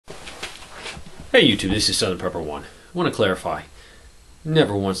Hey YouTube, this is Southern Pepper 1. I want to clarify.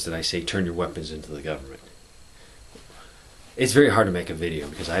 Never once did I say turn your weapons into the government. It's very hard to make a video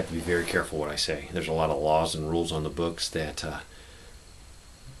because I have to be very careful what I say. There's a lot of laws and rules on the books that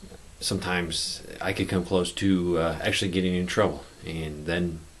sometimes I could come close to actually getting in trouble, and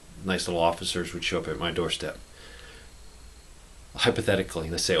then nice little officers would show up at my doorstep. Hypothetically,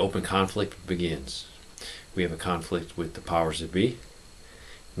 let's say open conflict begins. We have a conflict with the powers that be.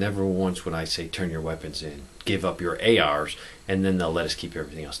 Never once would I say turn your weapons in, give up your ARs, and then they'll let us keep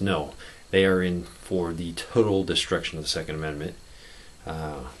everything else. No, they are in for the total destruction of the Second Amendment.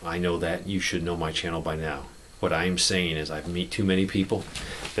 I know that. You should know my channel by now. What I'm saying is I've met too many people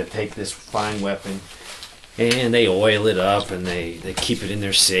that take this fine weapon and they oil it up and they keep it in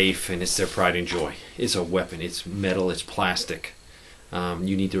their safe, and it's their pride and joy. It's a weapon. It's metal. It's plastic.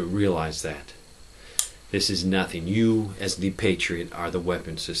 You need to realize that. This is nothing. You, as the patriot, are the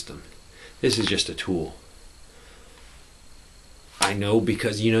weapon system. This is just a tool. I know,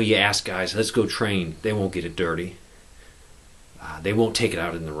 because you ask guys, let's go train. They won't get it dirty. They won't take it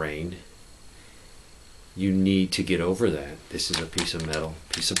out in the rain. You need to get over that. This is a piece of metal,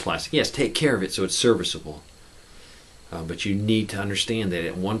 piece of plastic. Yes, take care of it so it's serviceable. But you need to understand that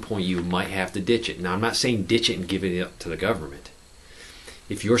at one point you might have to ditch it. Now, I'm not saying ditch it and give it up to the government.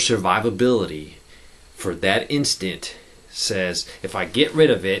 If your survivability for that instant says, if I get rid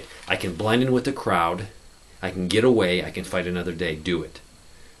of it, I can blend in with the crowd, I can get away, I can fight another day, do it.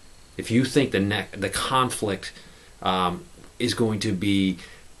 If you think the conflict is going to be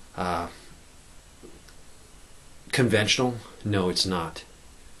conventional, no, it's not.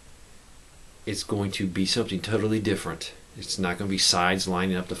 It's going to be something totally different. It's not going to be sides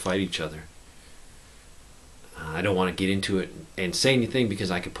lining up to fight each other. I don't want to get into it and say anything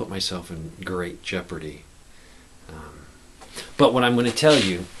because I could put myself in great jeopardy. But what I'm going to tell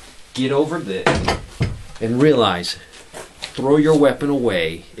you, get over this and realize, throw your weapon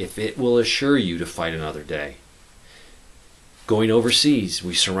away if it will assure you to fight another day. Going overseas,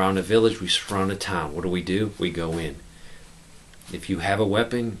 we surround a village, we surround a town. What do? We go in. If you have a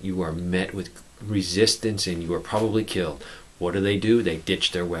weapon, you are met with resistance and you are probably killed. What do? They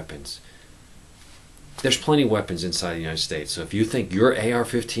ditch their weapons. There's plenty of weapons inside the United States. So if you think your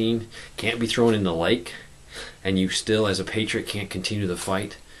AR-15 can't be thrown in the lake and you still, as a patriot, can't continue the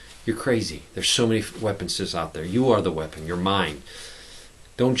fight, you're crazy. There's so many weapons just out there. You are the weapon. You're mine.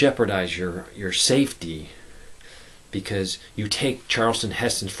 Don't jeopardize your safety because you take Charleston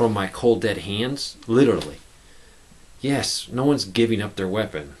Heston from my cold dead hands, literally. Yes, no one's giving up their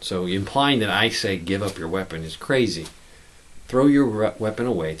weapon. So implying that I say give up your weapon is crazy. Throw your weapon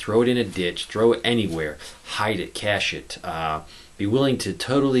away, throw it in a ditch, throw it anywhere, hide it, cache it, be willing to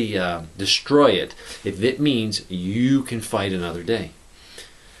totally destroy it if it means you can fight another day.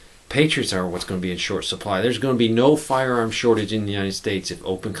 Patriots are what's going to be in short supply. There's going to be no firearm shortage in the United States if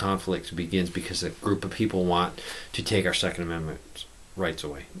open conflict begins because a group of people want to take our Second Amendment rights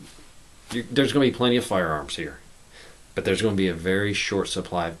away. There's going to be plenty of firearms here, but there's going to be a very short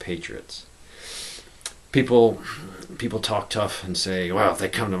supply of patriots. People talk tough and say, well, if they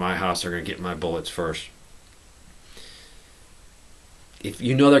come to my house, they're going to get my bullets first. If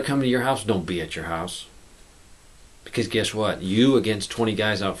you know they're coming to your house, don't be at your house. Because guess what? You against 20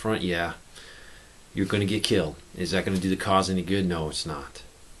 guys out front, yeah, you're going to get killed. Is that going to do the cause any good? No, it's not.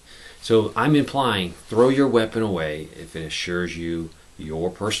 So I'm implying, throw your weapon away if it assures you your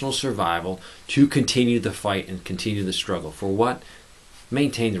personal survival to continue the fight and continue the struggle. For what?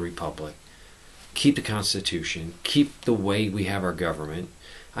 Maintain the republic. Keep the Constitution. Keep the way we have our government.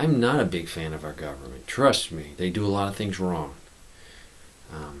 I'm not a big fan of our government. Trust me, they do a lot of things wrong.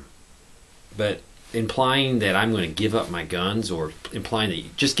 But implying that I'm going to give up my guns, or implying that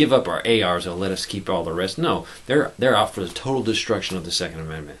you just give up our ARs and let us keep all the rest, no, they're out for the total destruction of the Second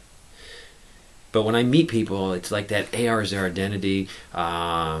Amendment. But when I meet people, it's like that AR is their identity.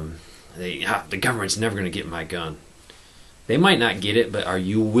 The government's never going to get my gun. They might not get it, but are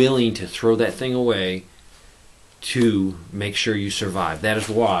you willing to throw that thing away to make sure you survive? That is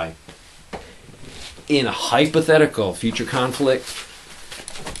why, in a hypothetical future conflict,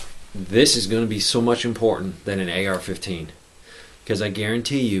 this is going to be so much important than an AR-15. Because I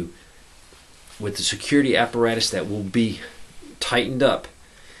guarantee you, with the security apparatus that will be tightened up,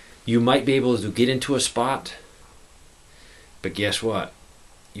 you might be able to get into a spot, but guess what?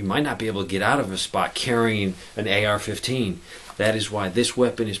 You might not be able to get out of a spot carrying an AR-15. That is why this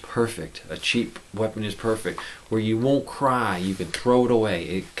weapon is perfect. A cheap weapon is perfect. Where you won't cry. You can throw it away.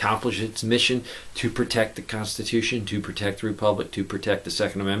 It accomplishes its mission to protect the Constitution, to protect the Republic, to protect the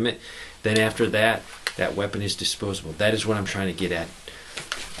Second Amendment. Then after that, that weapon is disposable. That is what I'm trying to get at.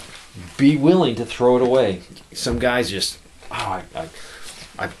 be willing to throw it away. Some guys just, I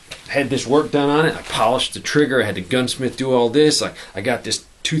had this work done on it. I polished the trigger. I had the gunsmith do all this. I got this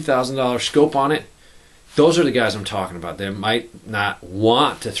 $2,000 scope on it. Those are the guys I'm talking about. They might not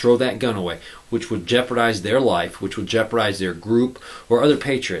want to throw that gun away, which would jeopardize their life, which would jeopardize their group or other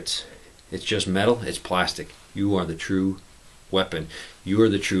patriots. It's just metal. It's plastic. You are the true weapon. You are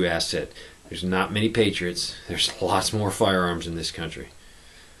the true asset. There's not many patriots. There's lots more firearms in this country.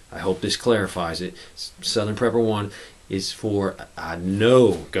 I hope this clarifies it. Southern Prepper 1 is for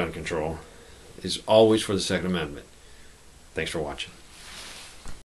no gun control. Is always for the Second Amendment. Thanks for watching.